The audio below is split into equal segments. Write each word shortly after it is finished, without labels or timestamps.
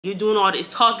You're doing all this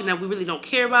talking that we really don't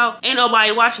care about. Ain't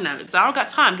nobody watching that. So I don't got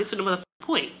time. Get to the motherfucking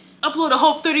point. Upload a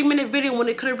whole 30-minute video when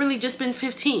it could have really just been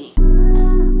 15.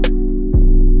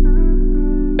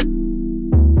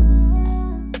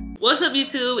 What's up,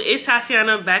 YouTube? It's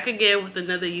Tatiana back again with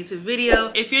another YouTube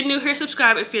video. If you're new here,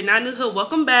 subscribe. If you're not new here,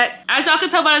 welcome back. As y'all can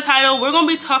tell by the title, we're gonna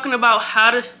be talking about how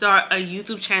to start a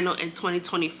YouTube channel in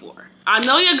 2024. I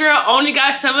know your girl only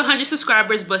got 700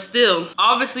 subscribers, but still,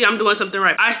 obviously I'm doing something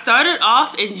right. I started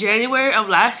off in January of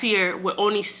last year with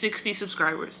only 60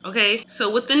 subscribers, okay?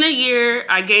 So within a year,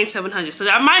 I gained 700. So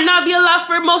that might not be a lot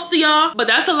for most of y'all, but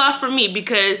that's a lot for me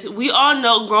because we all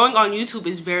know growing on YouTube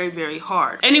is very, very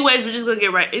hard. Anyways, we're just gonna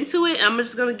get right into it. And I'm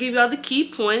just gonna give y'all the key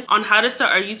points on how to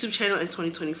start our YouTube channel in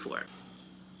 2024.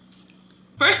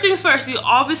 First things first, you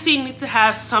obviously need to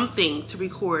have something to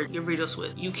record your videos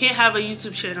with. You can't have a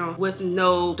YouTube channel with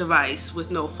no device, with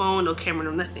no phone, no camera,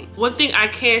 no nothing. One thing I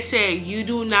can say, you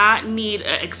do not need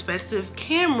an expensive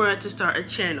camera to start a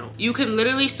channel. You can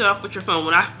literally start off with your phone.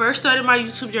 When I first started my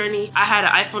YouTube journey, I had an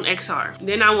iPhone XR.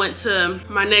 Then I went to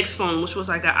my next phone, which was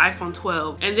like an iPhone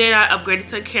 12. And then I upgraded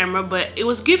to a camera, but it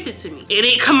was gifted to me. It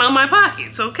didn't come out of my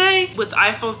pockets, okay? With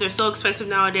iPhones, they're so expensive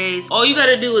nowadays. All you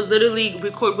gotta do is literally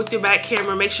record with your back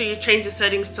camera. Make sure you change the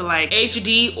settings to like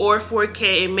HD or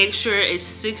 4K and make sure it's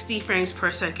 60 frames per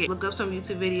second. Look up some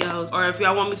YouTube videos, or if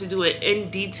y'all want me to do it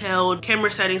in detailed camera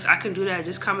settings, I can do that.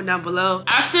 Just comment down below.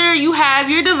 After you have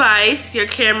your device, your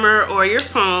camera or your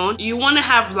phone, you want to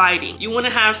have lighting. You want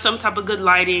to have some type of good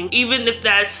lighting, even if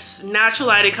that's natural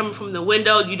lighting coming from the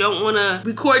window. You don't want to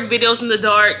record videos in the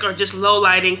dark or just low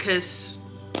lighting because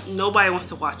nobody wants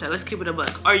to watch that. Let's keep it a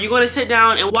buck. Are you going to sit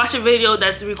down and watch a video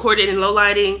that's recorded in low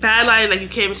lighting, bad lighting, like you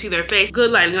can't even see their face,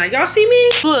 good lighting, like y'all see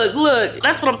me? Look,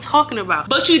 that's what I'm talking about.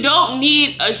 But you don't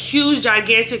need a huge,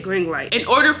 gigantic ring light. In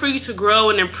order for you to grow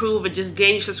and improve and just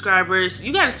gain your subscribers,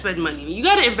 you got to spend money. You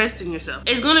got to invest in yourself.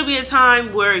 It's going to be a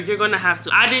time where you're going to have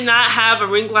to. I did not have a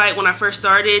ring light when I first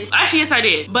started. Actually, yes, I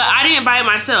did. But I didn't buy it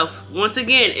myself. Once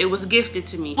again, it was gifted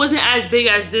to me. It wasn't as big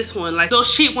as this one, like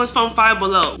those cheap ones from Five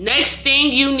Below. Next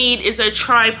thing you need is a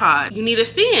tripod. You need a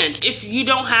stand. If you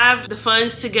don't have the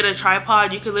funds to get a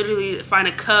tripod, you can literally find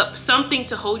a cup, something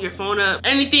to hold your phone up.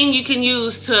 Anything you can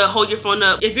use to hold your phone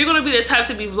up. If you're gonna be the type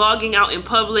to be vlogging out in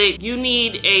public, you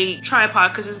need a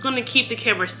tripod because it's gonna keep the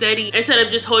camera steady instead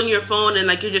of just holding your phone and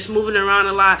like you're just moving around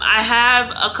a lot. I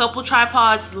have a couple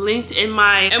tripods linked in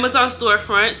my Amazon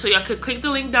storefront, so y'all could click the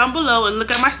link down below and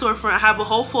look at my storefront. I have a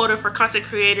whole folder for content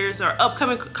creators or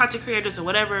upcoming content creators or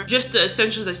whatever, just the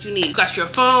essentials that you need. You got your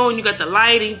phone, you got the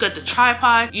lighting, you got the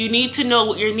tripod. You need to know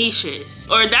what your niche is,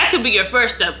 or that could be your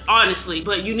first step, honestly.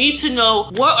 But you need to know,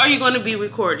 what are you going to be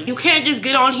recording? You can't just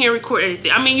get on here and record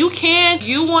anything. I mean, you can.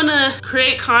 You want to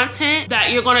create content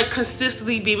that you're going to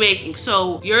consistently be making,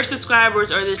 so your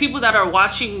subscribers or the people that are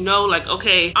watching know, like,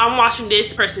 okay, I'm watching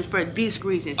this person for these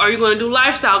reasons. Are you going to do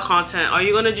lifestyle content? Are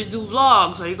you going to just do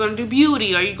vlogs? Are you going to do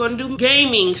beauty? Are you going to do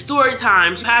gaming, story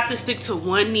times? You have to stick to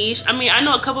one niche. I mean, I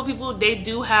know a couple people, they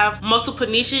do have multiple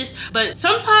niches, but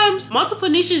sometimes multiple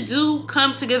niches do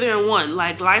come together in one,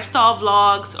 like lifestyle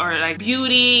vlogs or like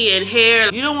beauty and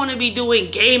hair. You don't want to be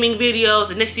doing gaming videos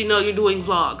and next thing you know you're doing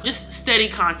vlogs. Just steady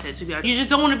content, to be honest. You just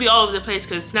don't want to be all over the place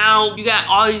because now you got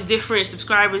all these different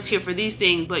subscribers here for these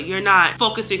things, but you're not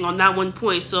focusing on that one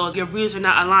point, so your views are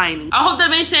not aligning. I hope that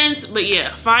makes sense. But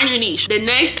yeah, find your niche. The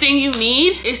next thing you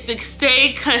need is to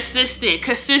stay consistent.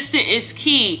 Consistent is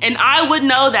key, and I would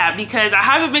know that because I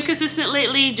haven't been consistent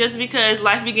lately just because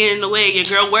life began in the way. Your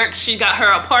girl works, she got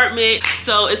her apartment,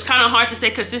 so it's kind of hard to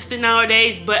stay consistent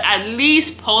nowadays, but at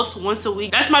least post once a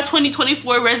week. That's my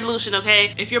 2024 resolution,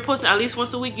 okay? If you're posting at least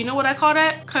once a week, you know what I call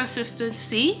that?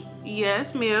 Consistency.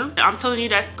 Yes, ma'am. I'm telling you,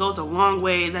 that goes a long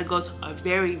way. That goes a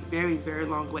very, very, very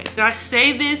long way. And I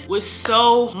say this with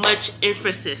so much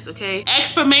emphasis, okay?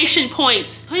 Exclamation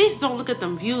points. Please don't look at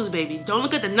them views, baby. Don't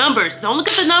look at the numbers. Don't look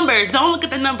at the numbers. Don't look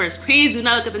at the numbers. Please do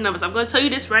not look at the numbers. I'm gonna tell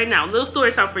you this right now. Little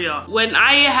story time for y'all. When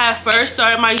I had first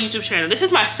started my YouTube channel, this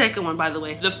is my second one, by the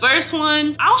way. The first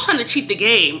one, I was trying to cheat the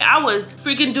game. I was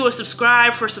freaking doing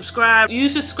subscribe for subscribe. You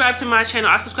subscribe to my channel,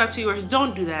 I subscribe to yours.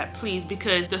 Don't do that, please,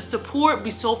 because the support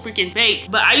be so freaking fake.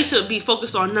 But I used to be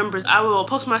focused on numbers. I will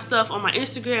post my stuff on my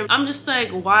Instagram. I'm just like,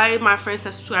 why my friends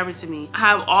not subscribing to me? I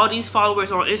have all these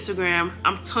followers on Instagram.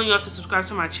 I'm telling y'all to subscribe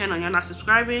to my channel. Y'all not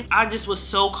subscribing. I just was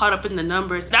so caught up in the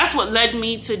numbers. That's what led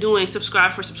me to doing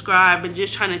subscribe for subscribe and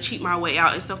just trying to cheat my way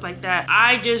out and stuff like that.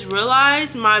 I just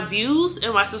realized my views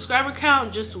and my subscriber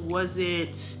count just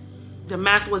wasn't the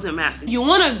math wasn't math. You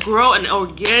want to grow an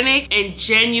organic and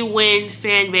genuine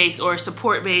fan base or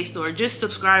support base or just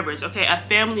subscribers, okay? A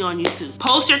family on YouTube.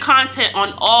 Post your content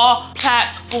on all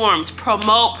platforms.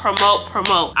 Promote, promote,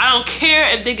 promote. I don't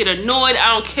care if they get annoyed.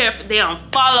 I don't care if they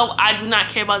unfollow. I do not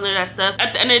care about none of that stuff.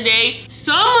 At the end of the day,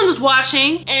 someone's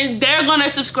watching and they're gonna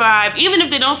subscribe. Even if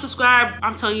they don't subscribe,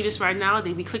 I'm telling you this right now,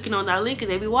 they be clicking on that link and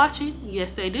they be watching.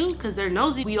 Yes, they do, because they're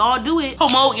nosy. We all do it.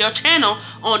 Promote your channel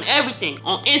on everything.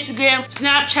 On Instagram,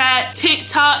 Snapchat,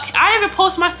 TikTok. I even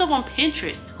post my stuff on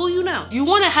Pinterest. Who you know? You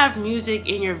want to have music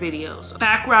in your videos.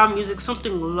 Background music,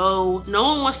 something low. No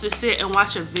one wants to sit and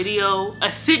watch a video,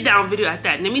 a sit down video at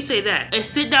that. Let me say that. A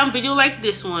sit down video like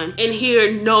this one and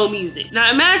hear no music. Now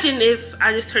imagine if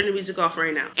I just turn the music off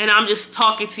right now and I'm just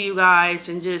talking to you guys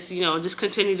and just, you know, just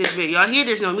continue this video. Y'all hear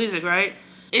there's no music, right?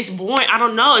 It's boring. I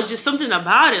don't know. It's just something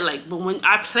about it. Like, but when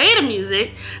I play the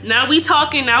music, now we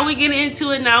talking, now we getting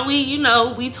into it, now we, you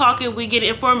know, we talking, we get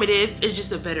informative. It's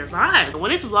just a better vibe. When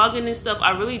it's vlogging and stuff,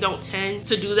 I really don't tend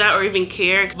to do that or even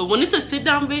care. But when it's a sit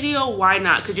down video, why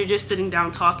not? Because you're just sitting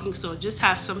down talking. So just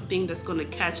have something that's going to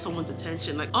catch someone's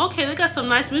attention. Like, okay, they got some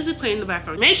nice music playing in the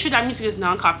background. Make sure that music is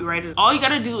non-copyrighted. All you got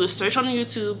to do is search on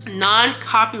YouTube,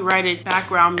 non-copyrighted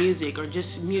background music or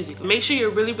just music. Make sure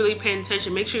you're really, really paying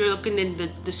attention. Make sure you're looking in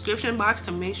the description box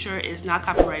to make sure it's not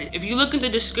copyrighted. If you look in the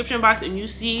description box and you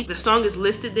see the song is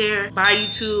listed there by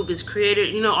YouTube, it's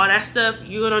created, you know, all that stuff,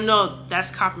 you're gonna know that's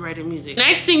copyrighted music.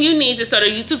 Next thing you need to start a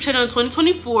YouTube channel in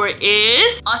 2024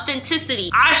 is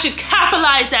authenticity. I should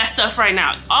capitalize that stuff right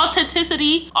now.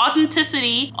 Authenticity,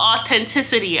 authenticity,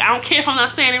 authenticity. I don't care if I'm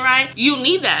not saying it right. You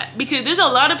need that because there's a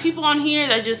lot of people on here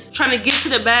that just trying to get to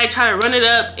the bag, try to run it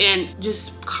up and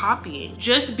just copying.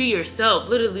 Just be yourself.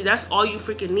 Literally, that's all you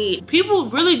freaking need. People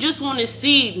really just want to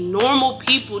see normal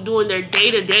people doing their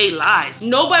day-to-day lives.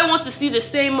 Nobody wants to see the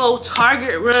same old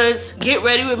Target runs, get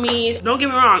ready with me. Don't get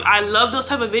me wrong, I love those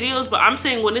type of videos, but I'm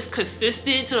saying when it's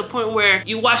consistent to the point where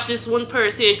you watch this one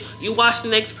person, you watch the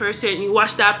next person, you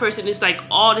watch that person, it's like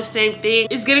all the same thing.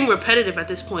 It's getting repetitive at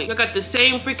this point. You got the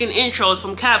same freaking intros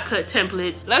from CapCut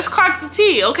templates. Let's clock the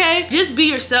tea, okay? Just be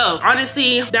yourself.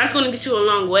 Honestly, that's gonna get you a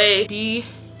long way. Be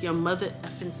your mother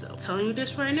effing self. I'm telling you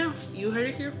this right now. You heard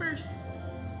it here first.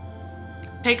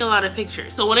 Take a lot of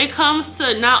pictures. So when it comes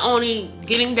to not only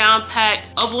getting down pat,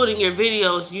 uploading your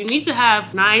videos, you need to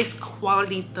have nice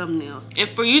quality thumbnails. And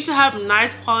for you to have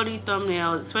nice quality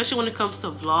thumbnails, especially when it comes to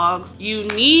vlogs, you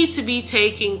need to be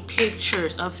taking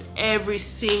pictures of every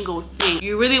single thing.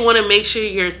 You really want to make sure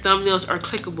your thumbnails are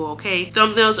clickable, okay?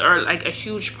 Thumbnails are like a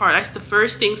huge part. That's the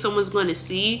first thing someone's going to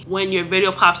see when your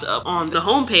video pops up on the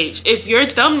homepage. If your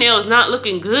thumbnail is not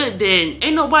looking good, then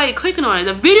ain't nobody clicking on it.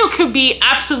 The video could be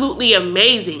absolutely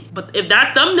amazing, but if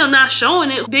that thumbnail not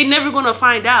showing it, they're never gonna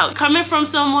find out. Coming from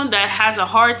someone that has a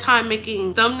hard time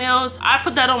making thumbnails, I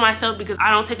put that on myself because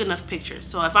I don't take enough pictures.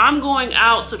 So if I'm going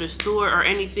out to the store or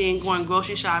anything, going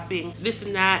grocery shopping, this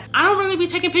and that, I don't really be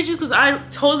taking pictures because I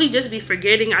totally just be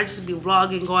forgetting. I just be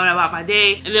vlogging, going about my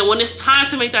day. And then when it's time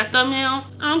to make that thumbnail,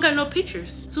 I don't got no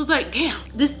pictures. So it's like, damn,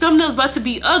 this thumbnail's about to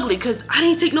be ugly because I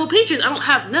didn't take no pictures. I don't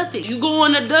have nothing. You go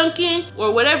on a Dunkin'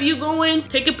 or whatever you going,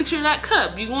 take a picture of that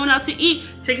cup. You going out to eat,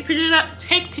 take a picture of that.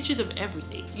 Take pictures of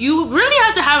everything. You really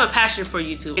have to have a passion for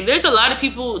YouTube. There's a lot of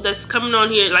people that's coming on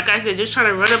here, like I said, just trying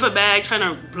to run up a bag, trying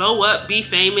to blow up, be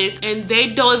famous, and they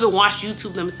don't even watch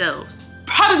YouTube themselves.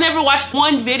 Probably never watched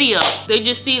one video. They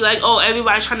just see like, oh,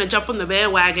 everybody's trying to jump on the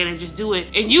bandwagon and just do it.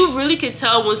 And you really can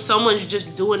tell when someone's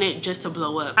just doing it just to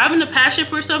blow up. Having a passion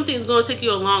for something is gonna take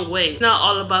you a long way. It's not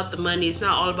all about the money, it's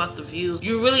not all about the views.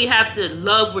 You really have to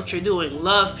love what you're doing.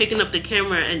 Love picking up the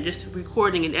camera and just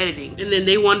recording and editing. And then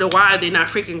they wonder why they're not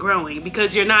freaking growing,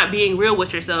 because you're not being real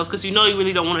with yourself, because you know you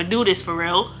really don't wanna do this for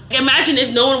real. Imagine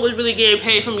if no one was really getting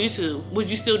paid from YouTube. Would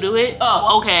you still do it?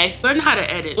 Oh, okay. Learn how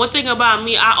to edit. One thing about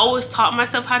me, I always taught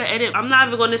myself how to edit. I'm not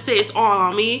even gonna say it's all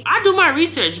on me. I do my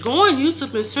research. Go on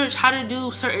YouTube and search how to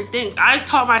do certain things. I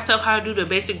taught myself how to do the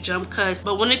basic jump cuts,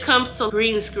 but when it comes to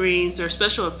green screens or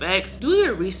special effects, do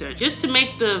your research just to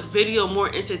make the video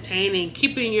more entertaining,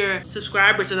 keeping your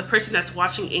subscribers or the person that's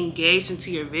watching engaged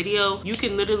into your video. You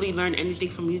can literally learn anything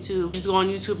from YouTube. Just go on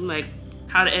YouTube and like,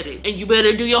 how to edit, and you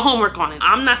better do your homework on it.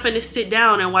 I'm not finna sit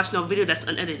down and watch no video that's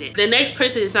unedited. The next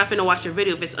person is not finna watch your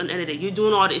video if it's unedited. You're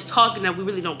doing all this talking that we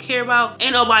really don't care about.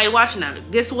 Ain't nobody watching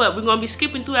that. Guess what? We're gonna be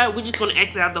skipping through that. We're just gonna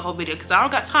exit out the whole video because I don't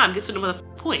got time. Get to the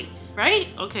motherfucking point. Right?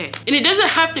 Okay. And it doesn't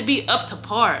have to be up to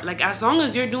par. Like, as long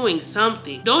as you're doing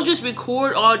something. Don't just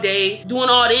record all day, doing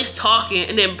all this talking,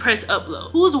 and then press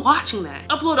upload. Who's watching that?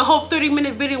 Upload a whole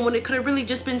 30-minute video when it could have really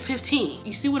just been 15.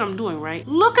 You see what I'm doing, right?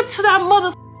 Look into that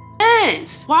motherfucker.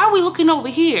 lens. Why are we looking over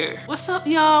here? What's up,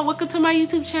 y'all? Welcome to my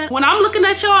YouTube channel. When I'm looking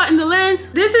at y'all in the lens,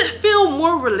 does it feel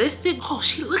more realistic? Oh,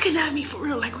 she looking at me for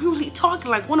real, like we really talking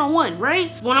like one-on-one,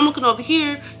 right? When I'm looking over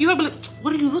here, you have like,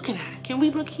 what are you looking at? Can we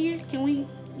look here? Can we,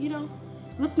 you know,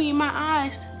 look me in my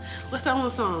eyes? What's that one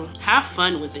song? Have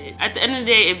fun with it. At the end of the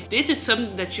day, if this is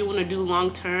something that you want to do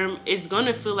long term, it's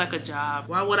gonna feel like a job.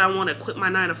 Why would I want to quit my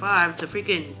 9 to 5 to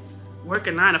freaking work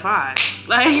a 9 to 5?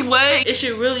 Like, what? It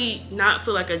should really not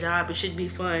feel like a job. It should be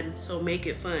fun, so make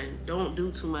it fun. Don't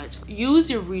do too much. Use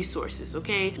your resources,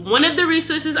 okay? One of the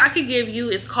resources I could give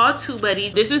you is called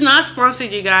TubeBuddy. This is not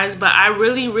sponsored, you guys, but I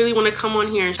really want to come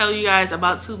on here and tell you guys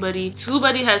about TubeBuddy.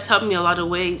 TubeBuddy has helped me a lot of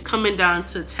ways, coming down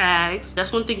to tags.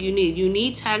 That's one thing you need. You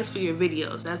need tags for your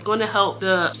videos. That's going to help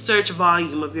the search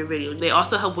volume of your video. They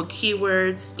also help with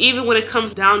keywords. Even when it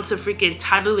comes down to freaking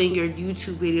titling your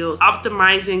YouTube videos,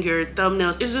 optimizing your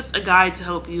thumbnails, it's just a guide to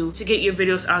help you to get your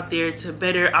videos out there, to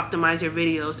better optimize your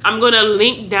videos. I'm gonna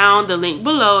link down the link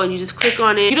below and you just click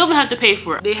on it. You don't even have to pay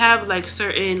for it. They have like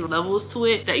certain levels to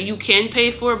it that you can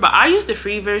pay for, but I use the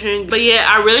free version. But yeah,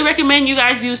 I really recommend you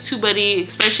guys use TubeBuddy,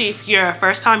 especially if you're a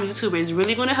first-time YouTuber. It's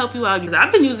really gonna help you out because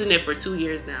I've been using it for 2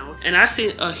 years now and I've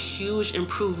seen a huge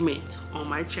improvement on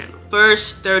my channel.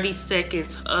 First 30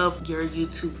 seconds of your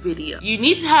YouTube video, you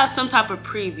need to have some type of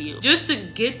preview just to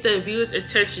get the viewers'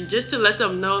 attention, just to let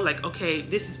them know like, okay,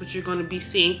 this is what you're going to be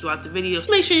seeing throughout the video.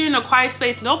 Just make sure you're in a quiet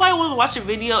space. Nobody wants to watch a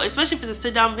video, especially if it's a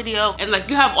sit-down video and like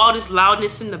you have all this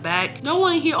loudness in the back. Don't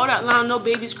want to hear all that loud, no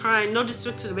babies crying, no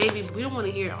disrespect to the babies. We don't want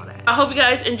to hear all that. I hope you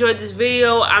guys enjoyed this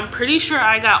video. I'm pretty sure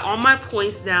I got all my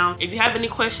points down. If you have any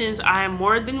questions, I am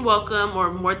more than welcome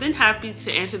or more than happy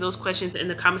to answer those questions in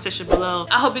the comment section below.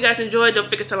 I hope you guys enjoyed. Don't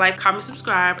forget to like, comment,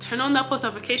 subscribe, turn on that post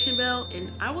notification bell,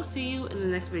 and I will see you in the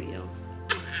next video.